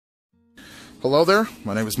Hello there,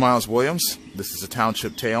 my name is Miles Williams. This is a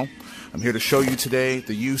Township Tale. I'm here to show you today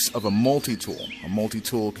the use of a multi-tool. A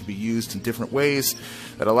multi-tool can be used in different ways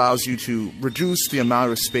that allows you to reduce the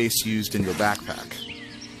amount of space used in your backpack.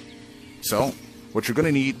 So, what you're going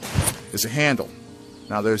to need is a handle.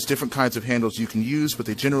 Now there's different kinds of handles you can use, but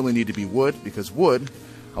they generally need to be wood because wood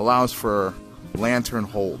allows for lantern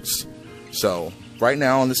holds. So, right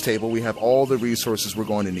now on this table we have all the resources we're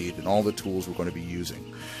going to need and all the tools we're going to be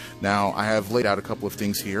using. Now, I have laid out a couple of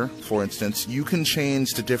things here. For instance, you can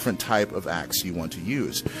change the different type of axe you want to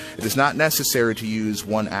use. It is not necessary to use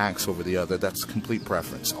one axe over the other. That's complete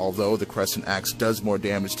preference. Although the crescent axe does more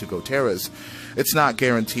damage to Goteras, it's not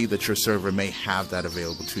guaranteed that your server may have that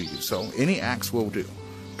available to you. So, any axe will do.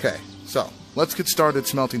 Okay, so let's get started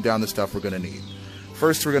smelting down the stuff we're going to need.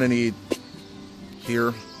 First, we're going to need,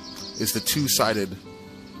 here is the two-sided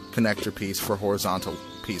connector piece for horizontal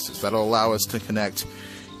pieces. That'll allow us to connect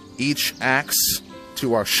each axe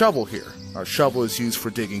to our shovel here. Our shovel is used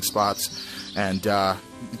for digging spots, and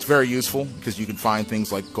it's very useful because you can find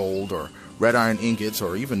things like gold or red iron ingots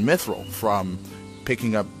or even mithril from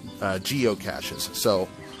picking up geocaches. So,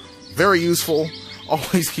 very useful.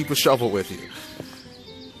 Always keep a shovel with you.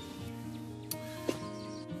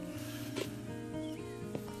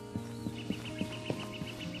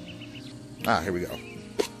 Here we go.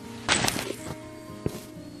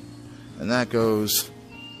 And that goes...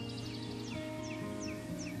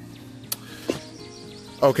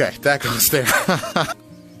 Okay, that goes there.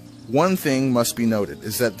 One thing must be noted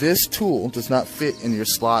is that this tool does not fit in your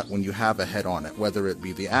slot when you have a head on it, whether it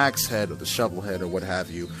be the axe head or the shovel head or what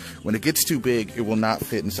have you. When it gets too big, it will not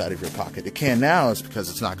fit inside of your pocket. It can now, is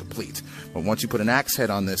because it's not complete. But once you put an axe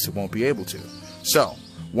head on this, it won't be able to. So,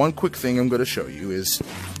 one quick thing I'm going to show you is,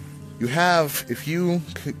 you have, if you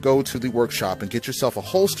go to the workshop and get yourself a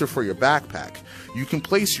holster for your backpack, you can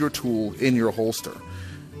place your tool in your holster.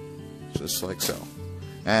 Just like so.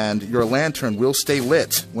 And your lantern will stay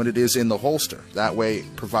lit when it is in the holster. That way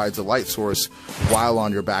it provides a light source while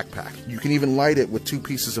on your backpack. You can even light it with 2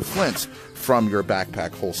 pieces of flint from your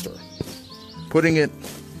backpack holster. Putting it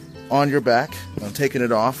on your back and taking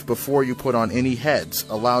it off before you put on any heads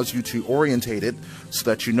allows you to orientate it so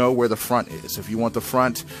that you know where the front is. If you want the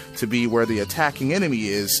front to be where the attacking enemy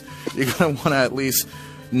is, you're going to want to at least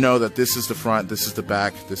know that this is the front, this is the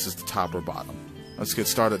back, this is the top or bottom. Let's get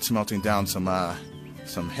started smelting down some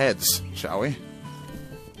heads, shall we?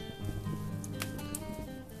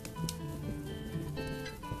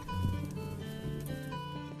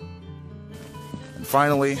 And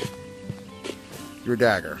finally, your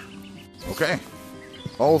dagger. Okay,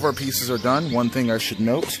 all of our pieces are done. One thing I should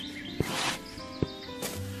note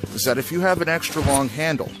is that if you have an extra long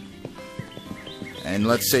handle, and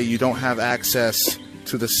let's say you don't have access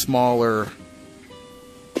to the smaller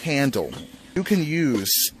handle, you can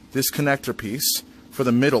use this connector piece for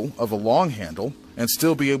the middle of a long handle and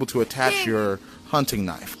still be able to attach your hunting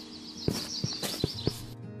knife.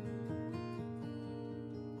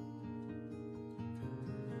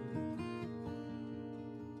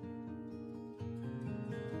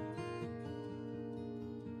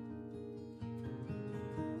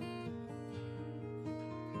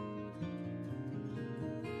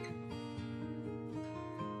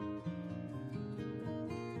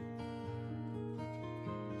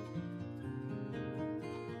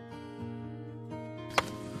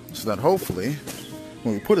 So that hopefully,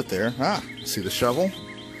 when we put it there, see the shovel?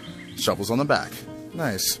 Shovel's on the back.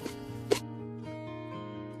 Nice.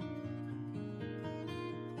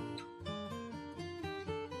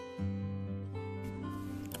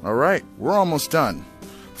 Alright, we're almost done.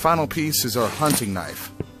 Final piece is our hunting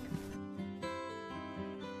knife.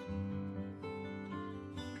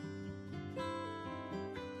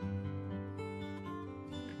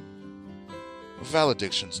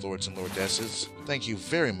 Valedictions, lords and lordesses. Thank you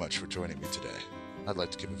very much for joining me today. I'd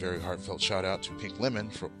like to give a very heartfelt shout out to Pink Lemon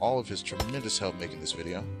for all of his tremendous help making this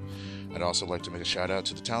video. I'd also like to make a shout out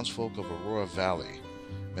to the townsfolk of Aurora Valley.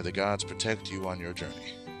 May the gods protect you on your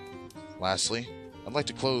journey. Lastly, I'd like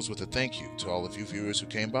to close with a thank you to all of you viewers who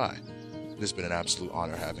came by. It has been an absolute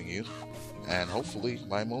honor having you, and hopefully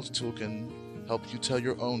my multi-tool can help you tell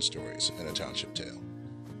your own stories in a Township Tale.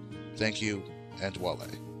 Thank you, and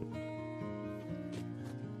Wale.